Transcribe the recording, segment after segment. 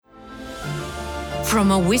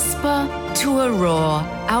From a whisper to a roar,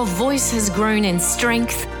 our voice has grown in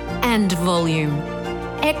strength and volume.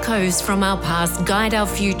 Echoes from our past guide our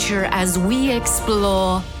future as we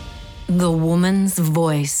explore the woman's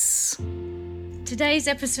voice. Today's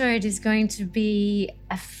episode is going to be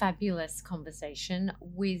a fabulous conversation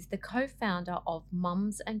with the co-founder of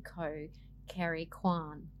Mums & Co, Carrie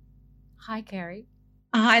Kwan. Hi, Carrie.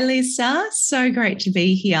 Hi, Lisa. So great to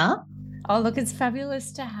be here. Oh, look, it's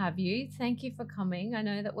fabulous to have you. Thank you for coming. I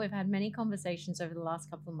know that we've had many conversations over the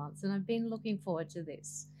last couple of months, and I've been looking forward to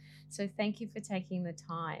this. So thank you for taking the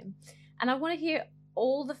time. And I want to hear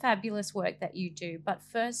all the fabulous work that you do. But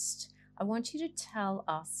first, I want you to tell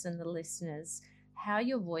us and the listeners how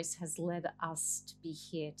your voice has led us to be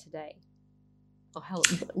here today, or how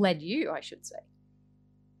it led you, I should say.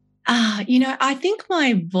 I think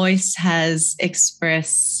my voice has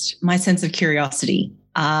expressed my sense of curiosity.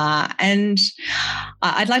 And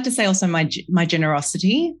I'd like to say also my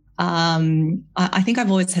generosity. I think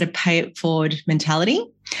I've always had a pay it forward mentality.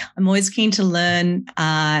 I'm always keen to learn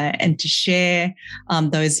and to share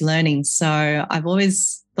those learnings. So I've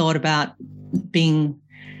always thought about being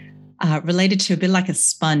related to a bit like a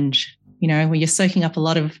sponge, where you're soaking up a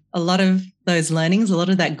lot of those learnings, a lot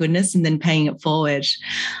of that goodness, and then paying it forward.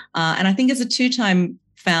 And I think as a two-time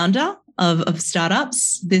founder of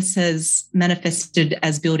startups, this has manifested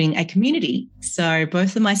as building a community. So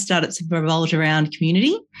both of my startups have revolved around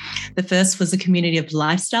community. The first was a community of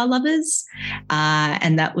lifestyle lovers,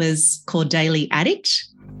 and that was called Daily Addict.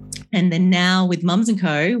 And then now with Mums &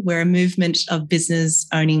 Co, we're a movement of business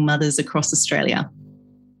owning mothers across Australia.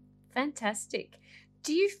 Fantastic.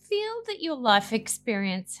 Do you feel that your life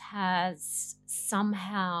experience has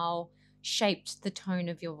somehow shaped the tone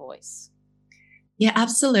of your voice? Yeah,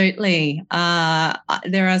 absolutely.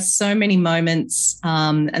 There are so many moments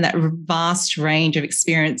and that vast range of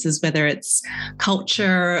experiences, whether it's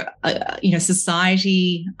culture,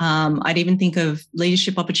 society. I'd even think of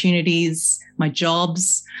leadership opportunities, my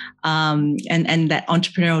jobs, and that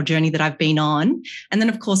entrepreneurial journey that I've been on. And then,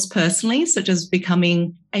 of course, personally, such as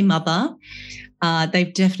becoming a mother,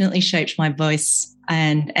 they've definitely shaped my voice,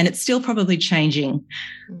 and it's still probably changing.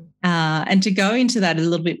 And to go into that a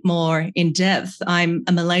little bit more in depth, I'm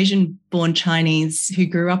a Malaysian-born Chinese who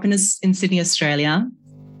grew up in Sydney, Australia.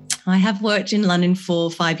 I have worked in London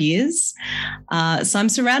for 5 years. So I'm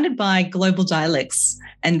surrounded by global dialects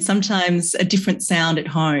and sometimes a different sound at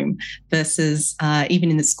home versus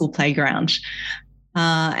even in the school playground.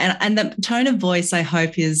 And the tone of voice, I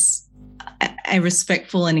hope, is a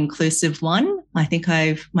respectful and inclusive one. I think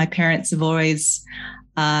my parents have always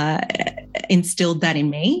instilled that in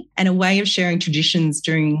me, and a way of sharing traditions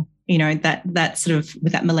during, that sort of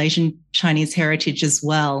with that Malaysian Chinese heritage as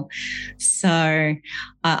well. So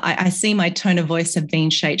I see my tone of voice have been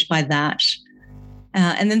shaped by that.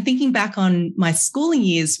 And then thinking back on my schooling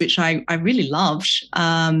years, which I really loved,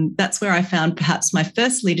 that's where I found perhaps my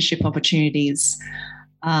first leadership opportunities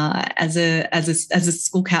as a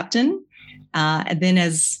school captain, and then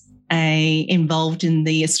involved in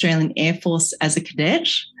the Australian Air Force as a cadet.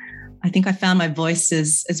 I think I found my voice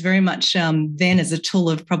as very much then as a tool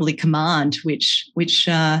of probably command, which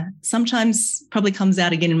sometimes probably comes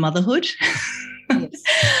out again in motherhood. Yes.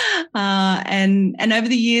 And over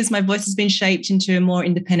the years, my voice has been shaped into a more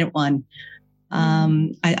independent one.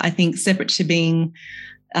 I think separate to being,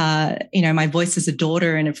 my voice as a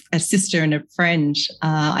daughter and a sister and a friend.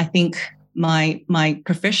 I think my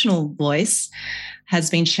professional voice has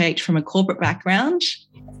been shaped from a corporate background,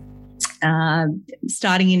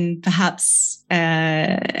 starting in perhaps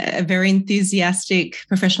a very enthusiastic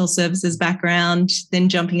professional services background, then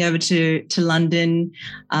jumping over to London,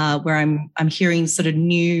 where I'm hearing sort of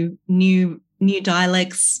new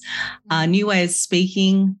dialects, new ways of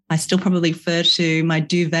speaking. I still probably refer to my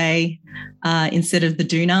duvet instead of the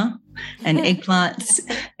doona, and eggplants,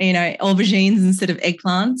 aubergines instead of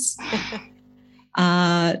eggplants.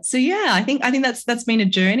 So yeah, I think that's been a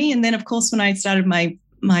journey. And then of course, when I started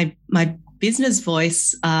my business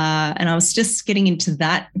voice, and I was just getting into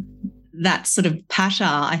that sort of patter,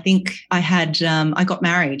 I think I got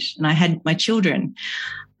married and I had my children.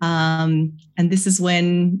 And this is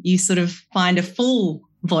when you sort of find a full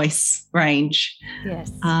voice range.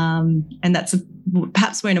 Yes. And that's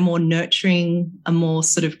perhaps we're in a more nurturing, a more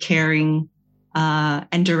sort of caring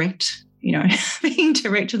and direct, being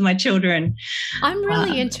direct with my children. I'm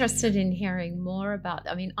really interested in hearing more about,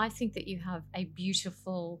 I think that you have a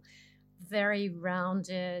beautiful, very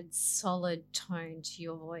rounded, solid tone to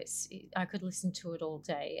your voice. I could listen to it all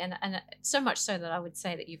day. And so much so that I would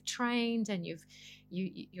say that you've trained and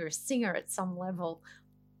you're a singer at some level.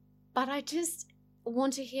 But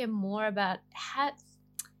want to hear more about how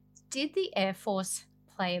did the Air Force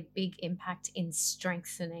play a big impact in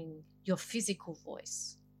strengthening your physical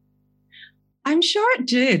voice? I'm sure it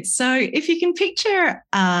did. So if you can picture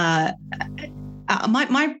my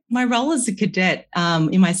role as a cadet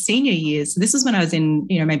in my senior years, this was when I was in,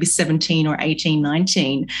 maybe 17 or 18,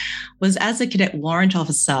 19, was as a cadet warrant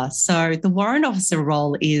officer. So the warrant officer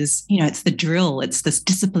role is, it's the drill, it's this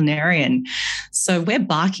disciplinarian. So we're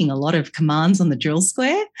barking a lot of commands on the drill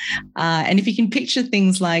square. And if you can picture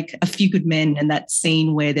things like A Few Good Men and that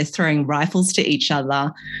scene where they're throwing rifles to each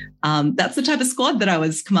other, that's the type of squad that I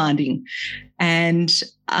was commanding. And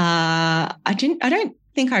I don't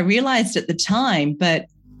think I realized at the time, but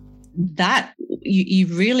that you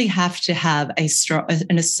really have to have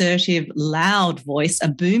an assertive, loud voice, a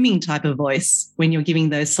booming type of voice when you're giving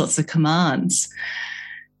those sorts of commands.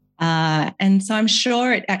 And so I'm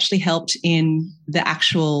sure it actually helped in the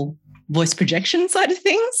actual voice projection side of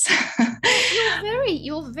things.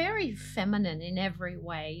 You're very feminine in every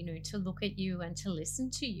way, to look at you and to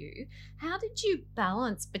listen to you. How did you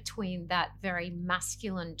balance between that very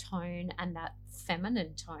masculine tone and that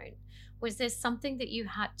feminine tone? Was there something that you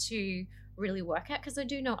had to really work at? Because I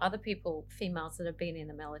do know other people, females that have been in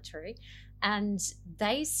the military, and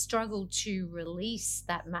they struggle to release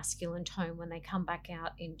that masculine tone when they come back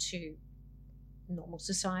out into normal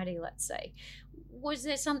society, let's say. Was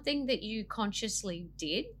there something that you consciously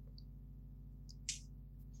did?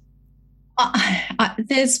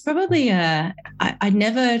 There's probably I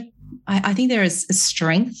think there is a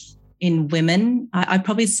strength in women. I'd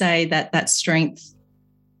probably say that strength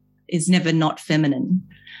is never not feminine.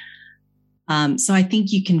 So I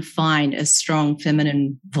think you can find a strong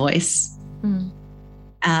feminine voice.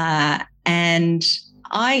 And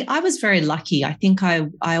I was very lucky. I think I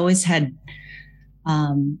always had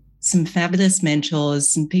some fabulous mentors,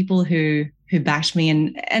 some people who backed me,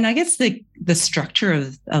 and I guess the structure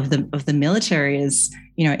of the military is,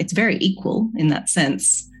 it's very equal in that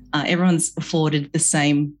sense. Everyone's afforded the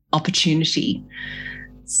same opportunity.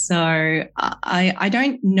 So I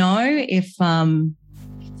don't know if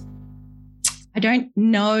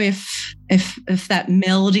if that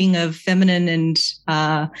melding of feminine and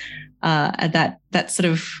that sort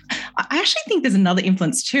of, I actually think there's another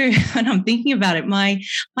influence too. When I'm thinking about it, my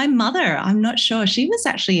mother, I'm not sure, she was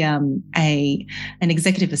actually an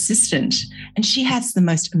executive assistant, and she has the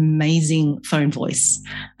most amazing phone voice.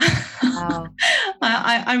 Wow.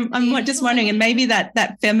 I'm just wondering, and maybe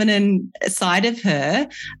that feminine side of her,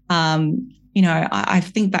 I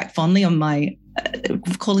think back fondly on my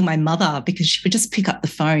calling my mother, because she would just pick up the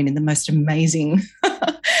phone in the most amazing,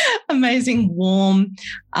 warm,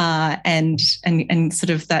 and sort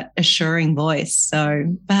of that assuring voice.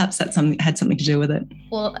 So perhaps that had something to do with it.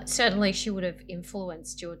 Well, certainly she would have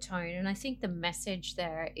influenced your tone. And I think the message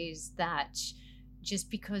there is that just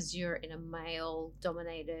because you're in a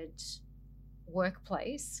male-dominated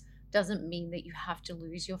workplace doesn't mean that you have to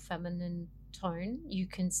lose your feminine tone. You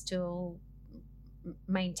can still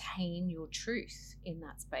maintain your truth in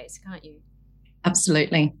that space, can't you?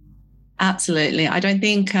 Absolutely. I don't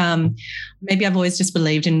think maybe I've always just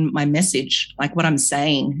believed in my message, like what I'm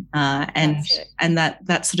saying, and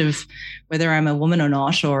that sort of, whether I'm a woman or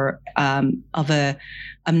not, or of a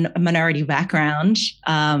minority background,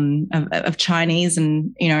 of Chinese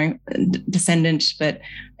and descendant, but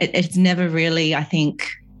it's never really, I think,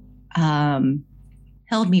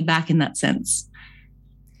 held me back in that sense.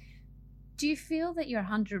 Do you feel that you're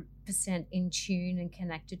 100% in tune and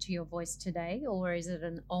connected to your voice today, or is it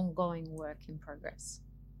an ongoing work in progress?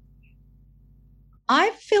 I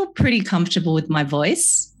feel pretty comfortable with my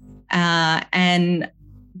voice, and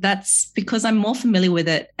that's because I'm more familiar with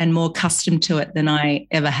it and more accustomed to it than I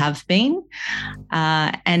ever have been.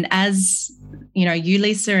 And as you,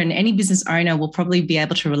 Lisa, and any business owner will probably be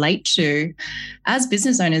able to relate to, as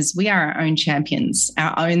business owners, we are our own champions,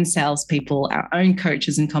 our own salespeople, our own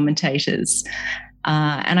coaches and commentators.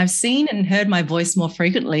 And I've seen and heard my voice more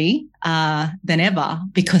frequently than ever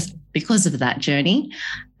because of that journey.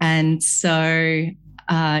 And so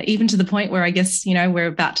even to the point where I guess, we're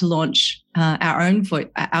about to launch our own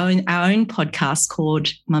podcast called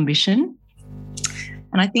Mumbition.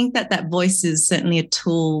 And I think that voice is certainly a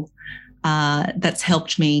tool that's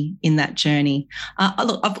helped me in that journey.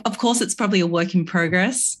 Look, of course, it's probably a work in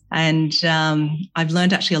progress, and I've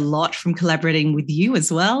learned actually a lot from collaborating with you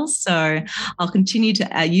as well. So I'll continue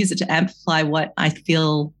to use it to amplify what I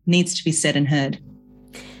feel needs to be said and heard.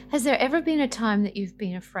 Has there ever been a time that you've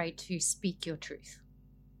been afraid to speak your truth?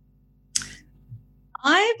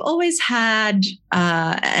 I've always had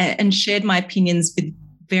and shared my opinions with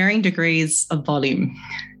varying degrees of volume.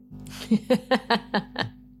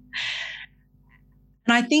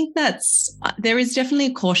 And I think there is definitely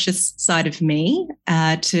a cautious side of me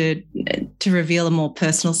to reveal a more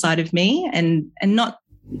personal side of me, and not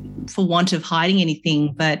for want of hiding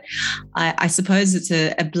anything, but I suppose it's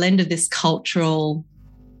a blend of this cultural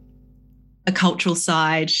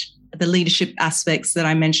side, the leadership aspects that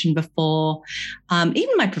I mentioned before,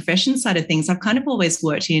 even my profession side of things. I've kind of always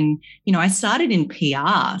worked in, I started in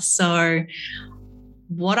PR, so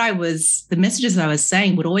the messages that I was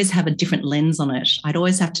saying would always have a different lens on it. I'd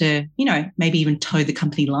always have to, maybe even toe the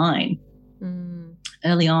company line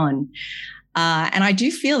early on. And I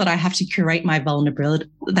do feel that I have to curate my vulnerability,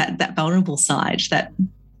 that vulnerable side, that,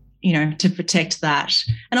 to protect that.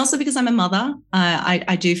 And also because I'm a mother,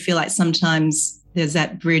 I do feel like sometimes there's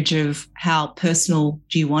that bridge of how personal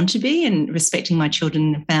do you want to be, and respecting my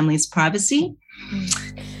children and family's privacy.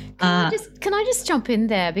 Can I just jump in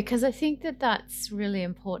there, because I think that that's really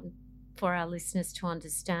important for our listeners to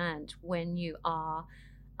understand when you are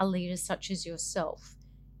a leader such as yourself,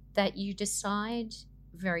 that you decide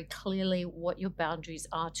very clearly what your boundaries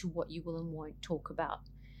are to what you will and won't talk about.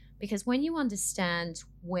 Because when you understand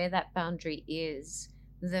where that boundary is,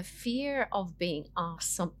 the fear of being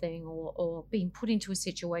asked something or being put into a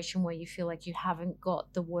situation where you feel like you haven't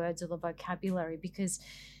got the words or the vocabulary because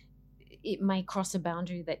it may cross a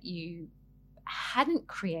boundary that you hadn't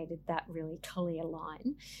created that really clear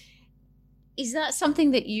line. Is that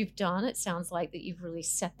something that you've done? It sounds like that you've really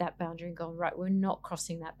set that boundary and gone, right, we're not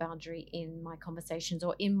crossing that boundary in my conversations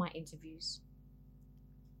or in my interviews.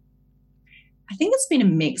 I think it's been a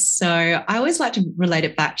mix. So I always like to relate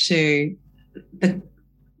it back to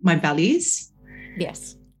my values.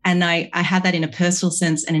 Yes. And I have that in a personal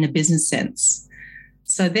sense and in a business sense.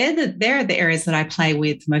 So they're the areas that I play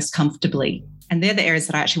with most comfortably, and they're the areas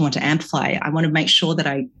that I actually want to amplify. I want to make sure that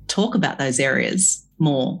I talk about those areas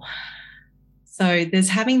more. So there's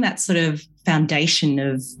having that sort of foundation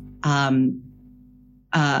of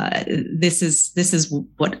this is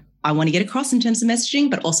what I want to get across in terms of messaging,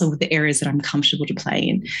 but also with the areas that I'm comfortable to play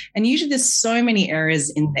in. And usually there's so many areas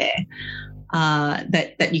in there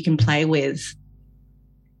that you can play with.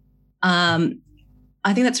 I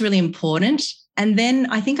think that's really important. And then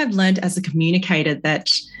I think I've learned as a communicator that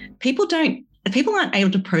people aren't able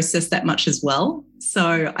to process that much as well.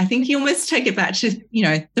 So I think you almost take it back to,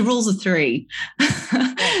 the rules of three,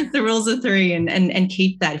 the rules of three, and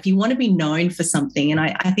keep that. If you want to be known for something, and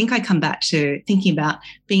I think I come back to thinking about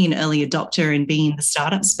being an early adopter and being in the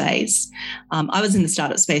startup space. I was in the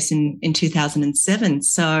startup space in 2007.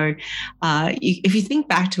 So if you think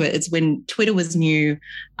back to it, it's when Twitter was new,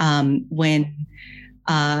 when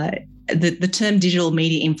the term digital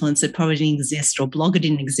media influencer probably didn't exist, or blogger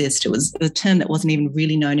didn't exist. It was a term that wasn't even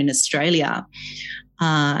really known in Australia.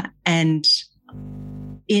 And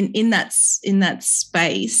in that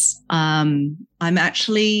space, I'm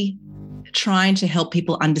actually trying to help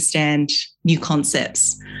people understand new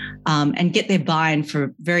concepts and get their buy-in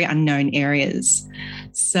for very unknown areas.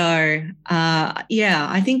 So I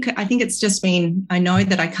think it's just been, I know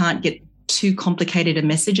that I can't get too complicated a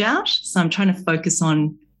message out, so I'm trying to focus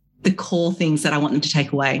on the core things that I want them to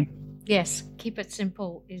take away. Yes, keep it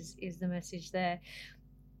simple is the message there.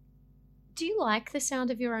 Do you like the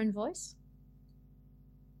sound of your own voice?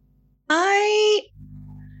 I'm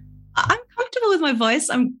comfortable with my voice.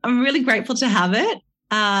 I'm really grateful to have it.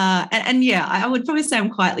 And I would probably say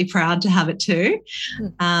I'm quietly proud to have it too.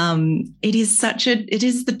 It is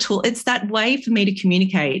the tool. It's that way for me to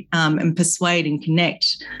communicate and persuade and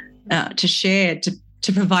connect, to share,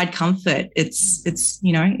 to provide comfort. It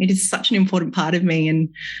is such an important part of me. And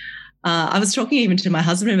I was talking even to my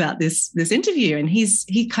husband about this interview, and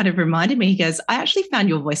he kind of reminded me, he goes, I actually found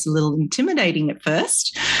your voice a little intimidating at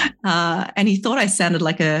first. And he thought I sounded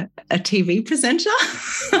like a TV presenter.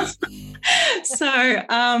 So,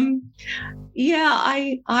 I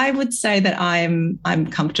would say that I'm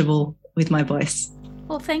comfortable with my voice.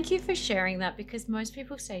 Well, thank you for sharing that, because most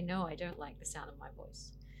people say, no, I don't like the sound of my voice.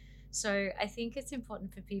 So I think it's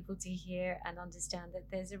important for people to hear and understand that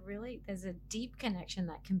there's a deep connection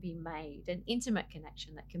that can be made, an intimate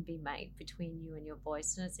connection that can be made between you and your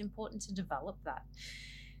voice. And it's important to develop that.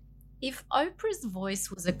 If Oprah's voice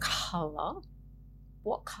was a color,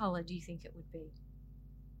 what color do you think it would be?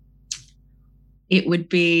 It would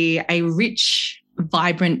be a rich,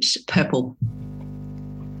 vibrant purple.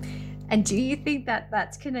 And do you think that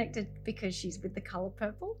that's connected because she's with the color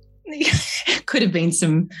purple? Could have been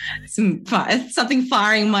something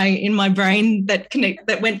firing in my brain that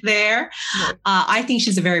went there. Yeah. I think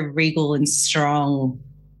she's a very regal and strong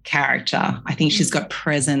character. I think she's got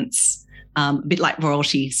presence. a bit like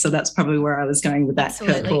royalty. So that's probably where I was going with that.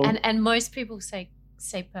 Absolutely. Purple. And most people say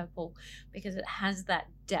purple because it has that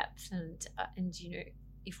depth and you know,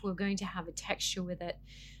 if we're going to have a texture with it,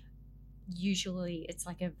 usually it's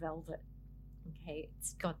like a velvet. Okay,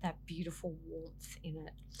 it's got that beautiful warmth in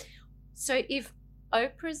it. So if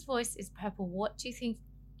Oprah's voice is purple, what do you think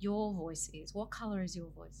your voice is? What color is your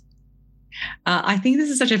voice? I think this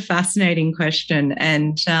is such a fascinating question,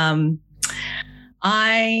 and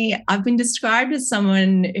I've been described as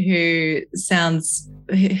someone who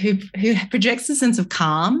projects a sense of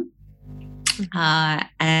calm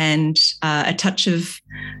and a touch of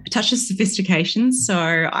sophistication. So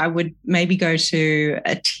I would maybe go to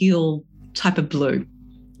a teal type of blue.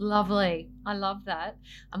 Lovely. I love that.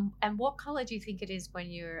 And what color do you think it is when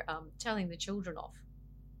you're telling the children off?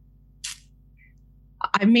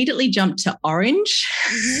 I immediately jumped to orange.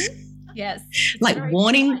 Mm-hmm. Yes. Like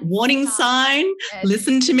warning sign. Yes.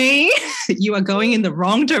 Listen to me. You are going in the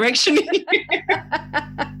wrong direction.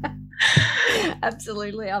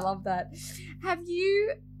 Absolutely. I love that. Have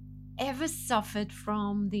you ever suffered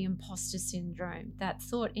from the imposter syndrome, that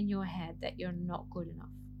thought in your head that you're not good enough?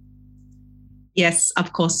 Yes,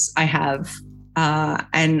 of course I have.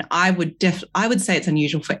 And I would say it's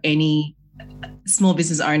unusual for any small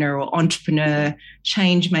business owner or entrepreneur,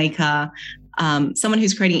 change maker, someone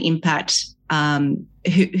who's creating impact,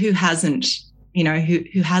 who hasn't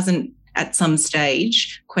at some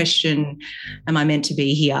stage question, am I meant to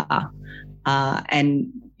be here? And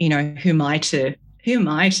you know, who am I to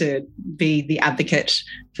be the advocate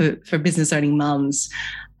for business owning mums?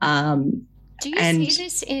 Do you see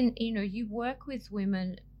this in, you know, you work with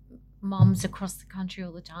women, mums across the country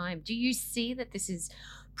all the time. Do you see that this is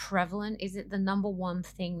prevalent? Is it the number one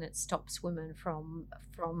thing that stops women from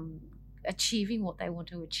achieving what they want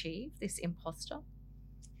to achieve, this imposter?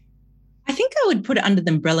 I think I would put it under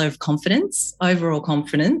the umbrella of confidence, overall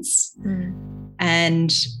confidence.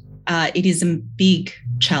 And it is a big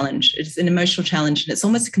challenge. It's an emotional challenge, and it's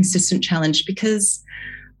almost a consistent challenge because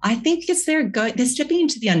I think they're stepping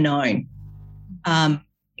into the unknown.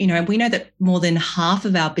 You know, we know that more than half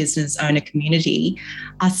of our business owner community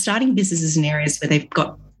are starting businesses in areas where they've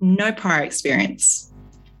got no prior experience.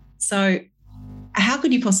 So how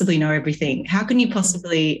could you possibly know everything? How can you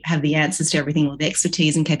possibly have the answers to everything or the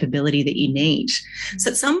expertise and capability that you need? So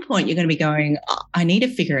at some point you're going to be going, I need to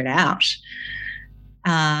figure it out.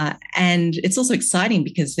 And it's also exciting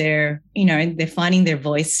because they're finding their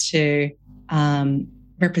voice to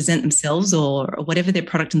represent themselves or whatever their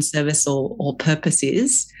product and service or purpose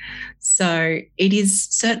is. So it is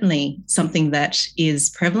certainly something that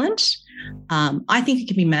is prevalent. I think it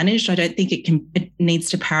can be managed. I don't think it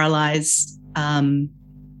needs to paralyze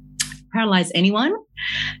anyone.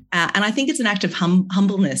 And I think it's an act of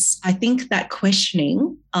humbleness. I think that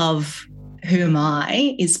questioning of who am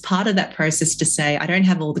I is part of that process to say, I don't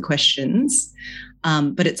have all the questions,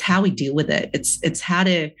 but it's how we deal with it. It's how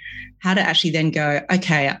to actually then go,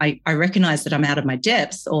 okay, I recognize that I'm out of my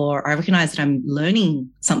depth, or I recognize that I'm learning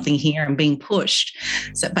something here and being pushed.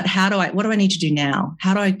 So, but what do I need to do now?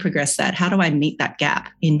 How do I progress that? How do I meet that gap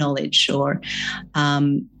in knowledge?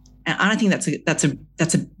 And I think that's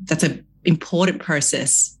a important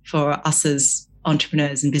process for us as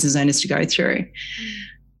entrepreneurs and business owners to go through.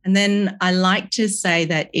 And then I like to say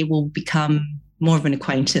that it will become more of an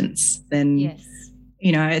acquaintance than,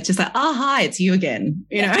 you know, it's just like, oh, hi, it's you again,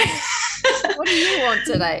 you know. What do you want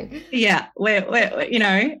today? Yeah, where you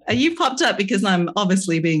know, you popped up because I'm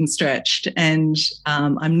obviously being stretched and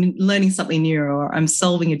I'm learning something new or I'm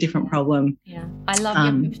solving a different problem. Yeah, I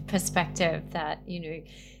love your perspective that, you know,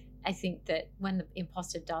 I think that when the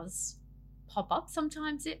imposter does pop up,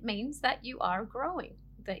 sometimes it means that you are growing,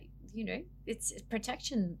 that, you know, it's a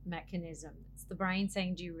protection mechanism. It's the brain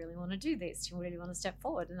saying, do you really want to do this? Do you really want to step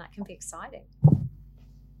forward? And that can be exciting.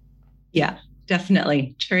 Yeah,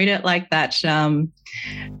 definitely. Treat it like that.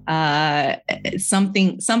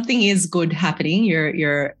 Something is good happening.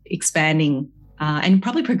 You're expanding and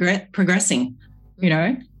probably progressing, you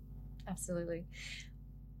know? Absolutely.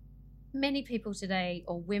 Many people today,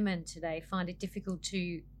 or women today, find it difficult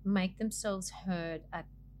to make themselves heard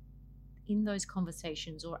in those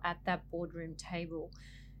conversations or at that boardroom table.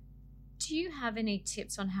 Do you have any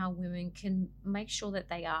tips on how women can make sure that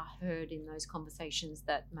they are heard in those conversations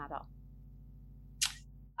that matter?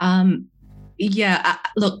 Yeah,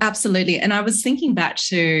 look, absolutely. And I was thinking back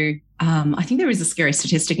to, I think there is a scary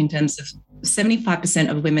statistic in terms of 75%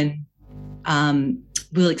 of women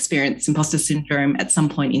will experience imposter syndrome at some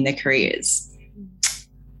point in their careers.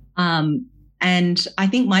 And I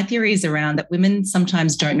think my theory is around that women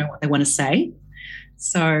sometimes don't know what they want to say.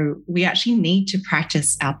 So we actually need to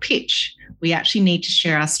practice our pitch. We actually need to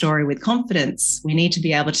share our story with confidence. We need to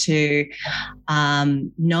be able to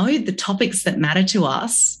know the topics that matter to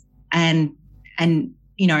us, and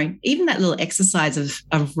even that little exercise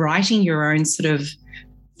of writing your own sort of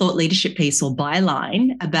thought leadership piece or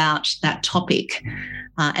byline about that topic,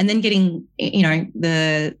 and then getting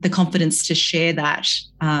the confidence to share that,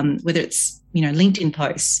 whether it's LinkedIn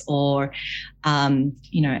posts or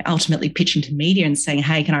ultimately pitching to media and saying,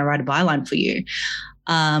 hey, can I write a byline for you?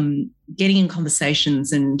 Getting in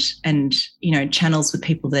conversations and channels with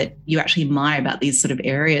people that you actually admire about these sort of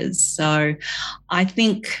areas. So I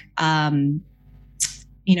think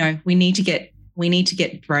we need to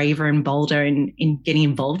get braver and bolder in getting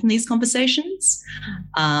involved in these conversations.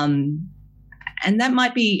 And that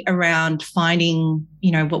might be around finding,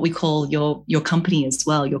 what we call your company as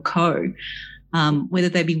well, your co, whether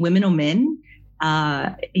they be women or men,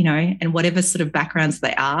 and whatever sort of backgrounds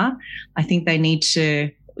they are. I think you need to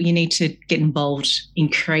get involved in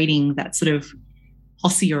creating that sort of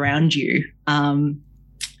posse around you, and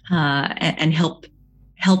help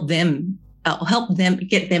them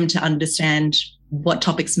get them to understand what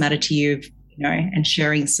topics matter to you, and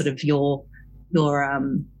sharing sort of your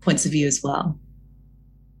points of view as well.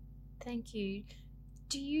 Thank you.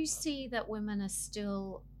 Do you see that women are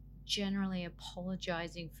still generally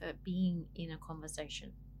apologizing for being in a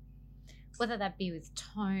conversation, whether that be with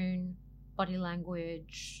tone, body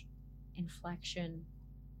language, inflection?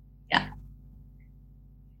 Yeah.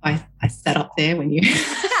 I sat up there when you...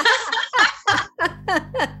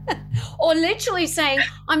 Or literally saying,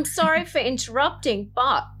 I'm sorry for interrupting,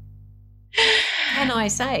 but can I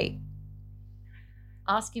say?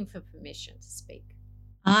 Asking for permission to speak.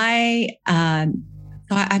 I've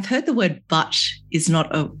heard the word but is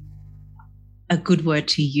not a good word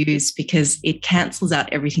to use because it cancels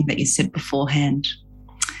out everything that you said beforehand.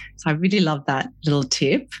 So I really love that little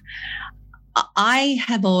tip. I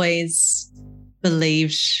have always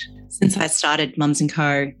believed since I started Mums &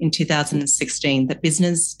 Co. in 2016 that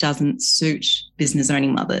business doesn't suit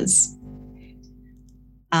business-owning mothers.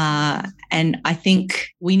 And I think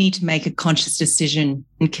we need to make a conscious decision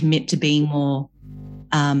and commit to being more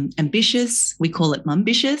ambitious. We call it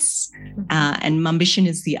mumbitious. And mumbition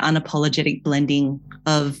is the unapologetic blending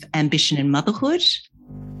of ambition and motherhood.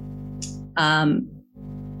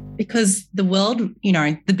 Because the world,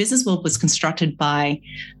 the business world was constructed by,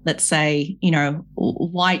 let's say,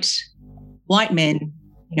 white men,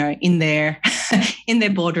 in their in their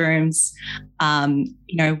boardrooms.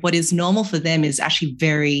 What is normal for them is actually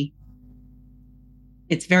very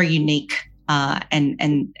unique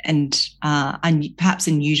and perhaps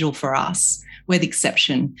unusual for us. We're the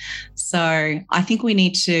exception. So I think we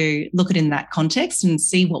need to look at it in that context and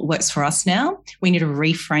see what works for us now. We need to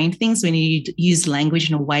reframe things. We need to use language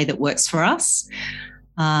in a way that works for us.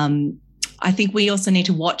 I think we also need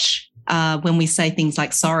to watch when we say things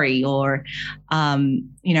like sorry or,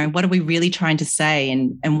 what are we really trying to say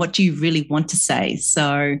and what do you really want to say?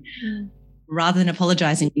 So rather than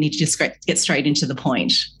apologizing, we need to just get straight into the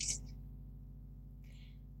point.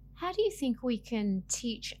 How do you think we can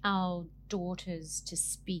teach our daughters to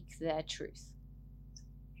speak their truth?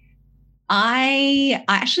 I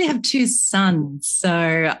actually have 2 sons,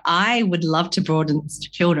 so I would love to broaden this to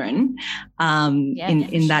children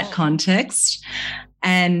in that context.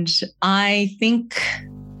 And I think,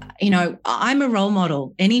 I'm a role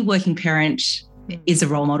model. Any working parent is a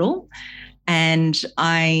role model. And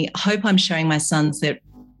I hope I'm showing my sons that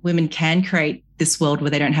women can create this world where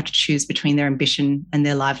they don't have to choose between their ambition and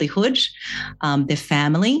their livelihood, their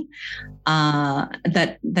family,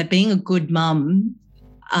 that being a good mum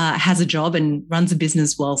has a job and runs a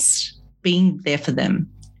business whilst being there for them.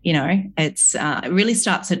 It really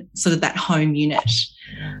starts at sort of that home unit.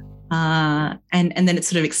 And then it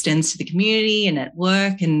sort of extends to the community and at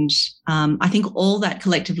work. And I think all that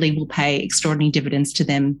collectively will pay extraordinary dividends to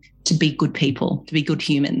them to be good people, to be good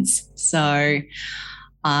humans. So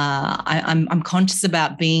I'm conscious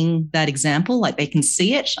about being that example, like they can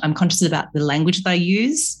see it. I'm conscious about the language that I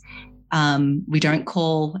use. We don't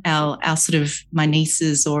call our sort of my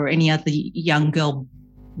nieces or any other young girl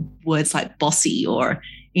words like bossy or,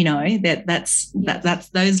 that's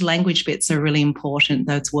those language bits are really important,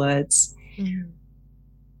 those words. Mm-hmm.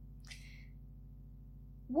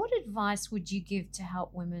 What advice would you give to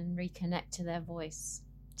help women reconnect to their voice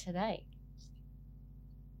today?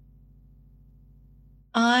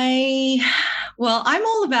 I'm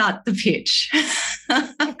all about the pitch.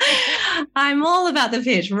 I'm all about the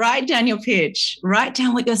pitch. Write down your pitch. Write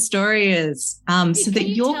down what your story is. Can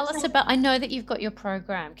you tell us about, I know that you've got your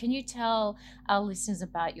program. Can you tell our listeners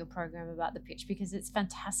about your program, about the pitch? Because it's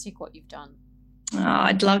fantastic what you've done. Oh,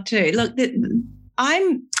 I'd love to. Look,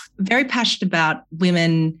 I'm very passionate about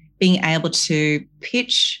women being able to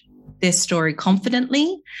pitch their story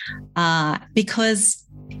confidently, because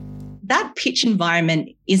that pitch environment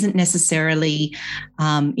isn't necessarily,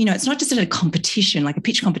 it's not just a competition, like a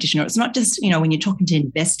pitch competition, or it's not just, when you're talking to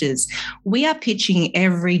investors. We are pitching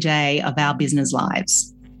every day of our business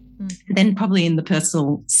lives. Then probably in the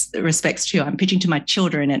personal respects too. I'm pitching to my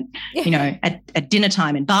children at dinner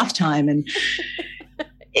time and bath time. And,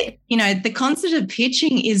 the concept of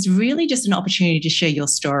pitching is really just an opportunity to share your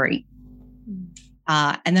story.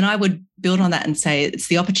 And then I would build on that and say it's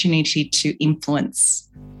the opportunity to influence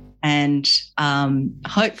and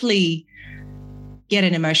hopefully get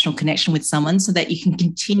an emotional connection with someone so that you can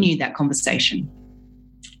continue that conversation.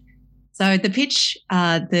 So the pitch,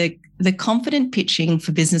 the Confident Pitching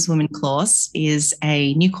for Businesswomen course is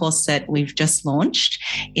a new course that we've just launched.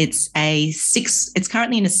 It's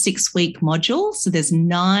currently in a 6-week module. So there's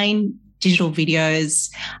 9 digital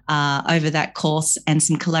videos over that course and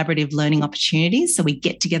some collaborative learning opportunities. So we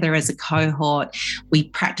get together as a cohort, we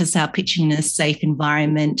practice our pitching in a safe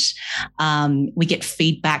environment, we get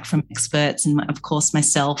feedback from experts and of course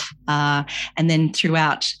myself, and then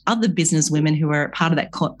throughout other business women who are part of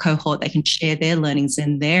that cohort, they can share their learnings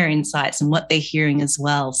and their insights and what they're hearing as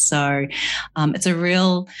well. So it's a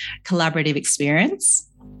real collaborative experience.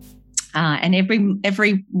 And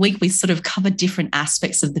every week we sort of cover different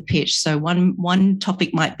aspects of the pitch. So one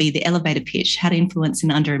topic might be the elevator pitch, how to influence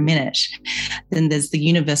in under a minute. Then there's the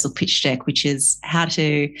universal pitch deck, which is how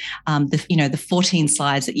to the 14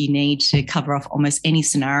 slides that you need to cover off almost any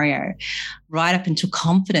scenario, right up into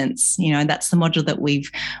confidence. That's the module that we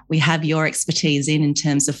have your expertise in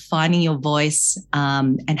terms of finding your voice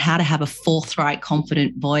and how to have a forthright,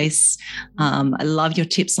 confident voice. I love your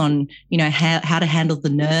tips on how to handle the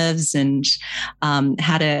nerves and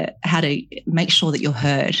how to make sure that you're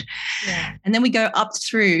heard. Yeah. And then we go up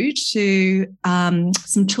through to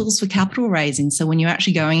some tools for capital raising. So when you're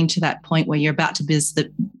actually going into that point where you're about to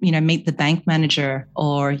meet the bank manager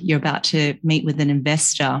or you're about to meet with an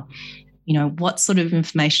investor, what sort of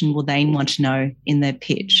information will they want to know in their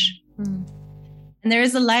pitch? And there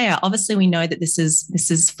is a layer. Obviously, we know that this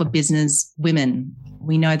is for business women.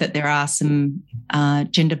 We know that there are some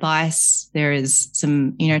gender bias. There is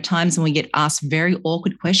some, times when we get asked very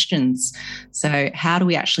awkward questions. So how do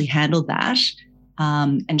we actually handle that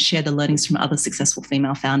and share the learnings from other successful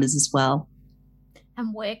female founders as well?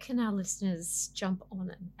 And where can our listeners jump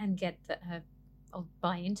on and get or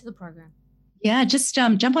buy into the program? Yeah, just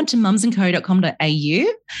jump onto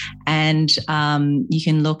mumsandco.com.au and you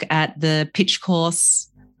can look at the pitch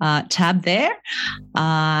course tab there.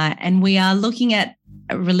 And we are looking at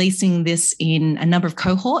releasing this in a number of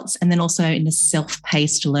cohorts and then also in a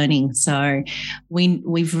self-paced learning. So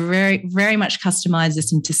we've very, very much customized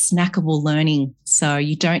this into snackable learning. So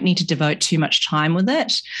you don't need to devote too much time with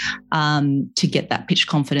it to get that pitch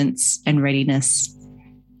confidence and readiness.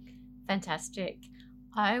 Fantastic.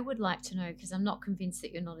 I would like to know, because I'm not convinced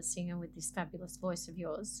that you're not a singer with this fabulous voice of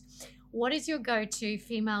yours, what is your go-to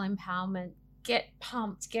female empowerment? Get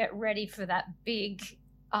pumped, get ready for that big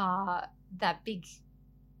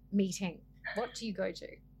meeting. What do you go to?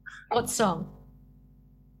 What song?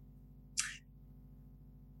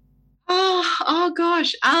 Oh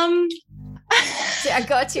gosh. See, I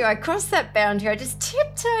got you. I crossed that boundary. I just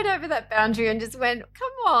tiptoed over that boundary and just went,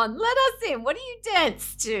 come on, let us in. What do you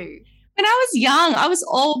dance to? When I was young, I was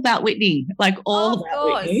all about Whitney,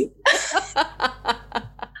 Whitney.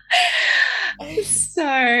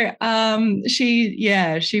 So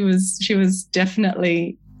she was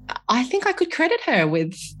definitely, I think I could credit her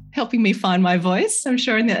with helping me find my voice, I'm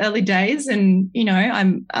sure, in the early days. And,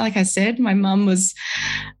 I'm, like I said, my mum was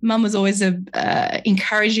always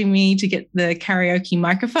encouraging me to get the karaoke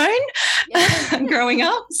microphone growing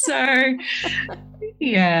up. So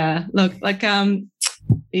yeah, look,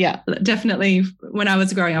 definitely when I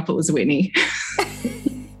was growing up, it was Whitney.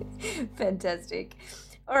 Fantastic.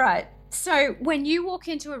 All right. So when you walk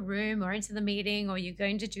into a room or into the meeting or you're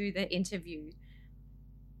going to do the interview,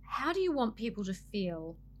 how do you want people to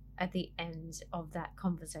feel at the end of that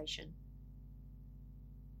conversation?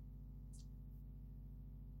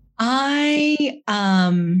 I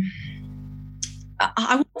want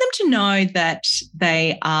them to know that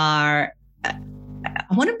they are, I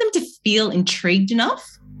wanted them to feel intrigued enough.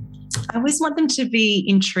 I always want them to be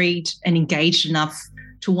intrigued and engaged enough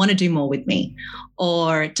want to do more with me,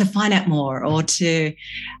 or to find out more, or to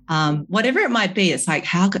whatever it might be. It's like,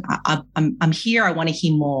 I'm here. I want to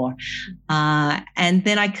hear more. And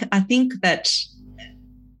then I think that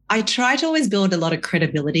I try to always build a lot of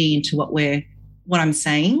credibility into what I'm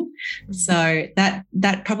saying. So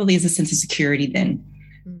that probably is a sense of security then,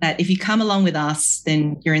 that if you come along with us,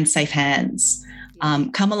 then you're in safe hands.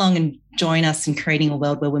 Come along and join us in creating a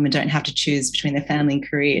world where women don't have to choose between their family and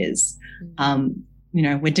careers.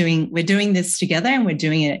 We're doing this together, and we're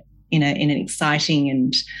doing it in an exciting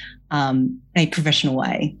and a professional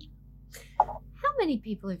way. How many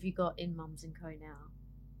people have you got in Mums & Co now?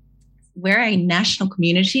 We're a national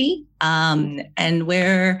community, and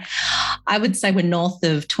I would say we're north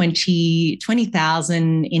of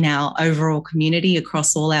 20,000 in our overall community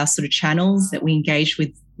across all our sort of channels that we engage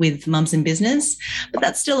with mums in business. But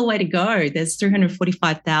that's still a way to go. There's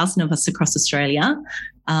 345,000 of us across Australia.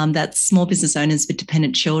 That's small business owners with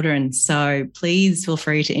dependent children. So please feel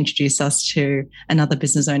free to introduce us to another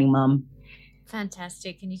business owning mum.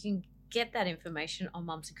 Fantastic. And you can get that information on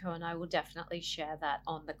Mums & Co, and I will definitely share that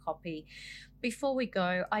on the copy. Before we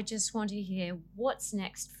go, I just want to hear what's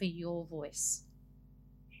next for your voice.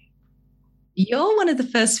 You're one of the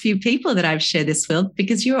first few people that I've shared this with,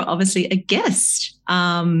 because you're obviously a guest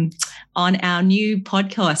on our new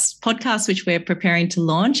podcast, which we're preparing to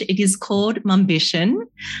launch. It is called Mumbition.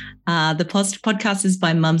 The podcast is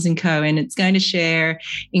by Mums & Co, and it's going to share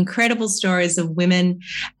incredible stories of women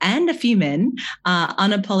and a few men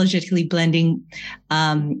unapologetically blending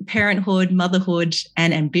parenthood, motherhood,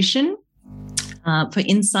 and ambition for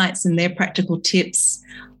insights and their practical tips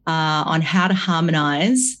on how to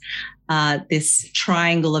harmonise this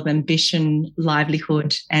triangle of ambition,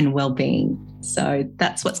 livelihood, and well-being. So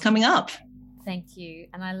that's what's coming up. Thank you.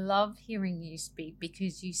 And I love hearing you speak,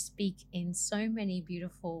 because you speak in so many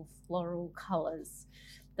beautiful floral colours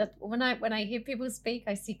that when I hear people speak,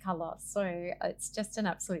 I see colour. So it's just an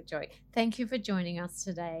absolute joy. Thank you for joining us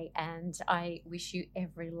today, and I wish you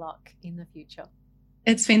every luck in the future.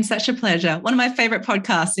 It's been such a pleasure. One of my favourite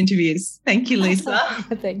podcast interviews. Thank you, Lisa.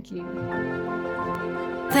 Thank you.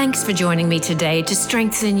 Thanks for joining me today to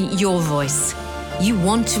strengthen your voice. You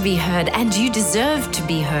want to be heard, and you deserve to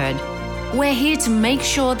be heard. We're here to make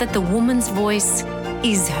sure that the woman's voice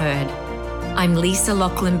is heard. I'm Lisa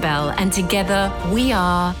Lachlan-Bell, and together we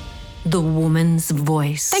are the Woman's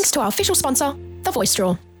Voice. Thanks to our official sponsor, The Voice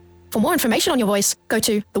Draw. For more information on your voice, go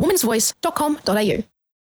to thewomansvoice.com.au.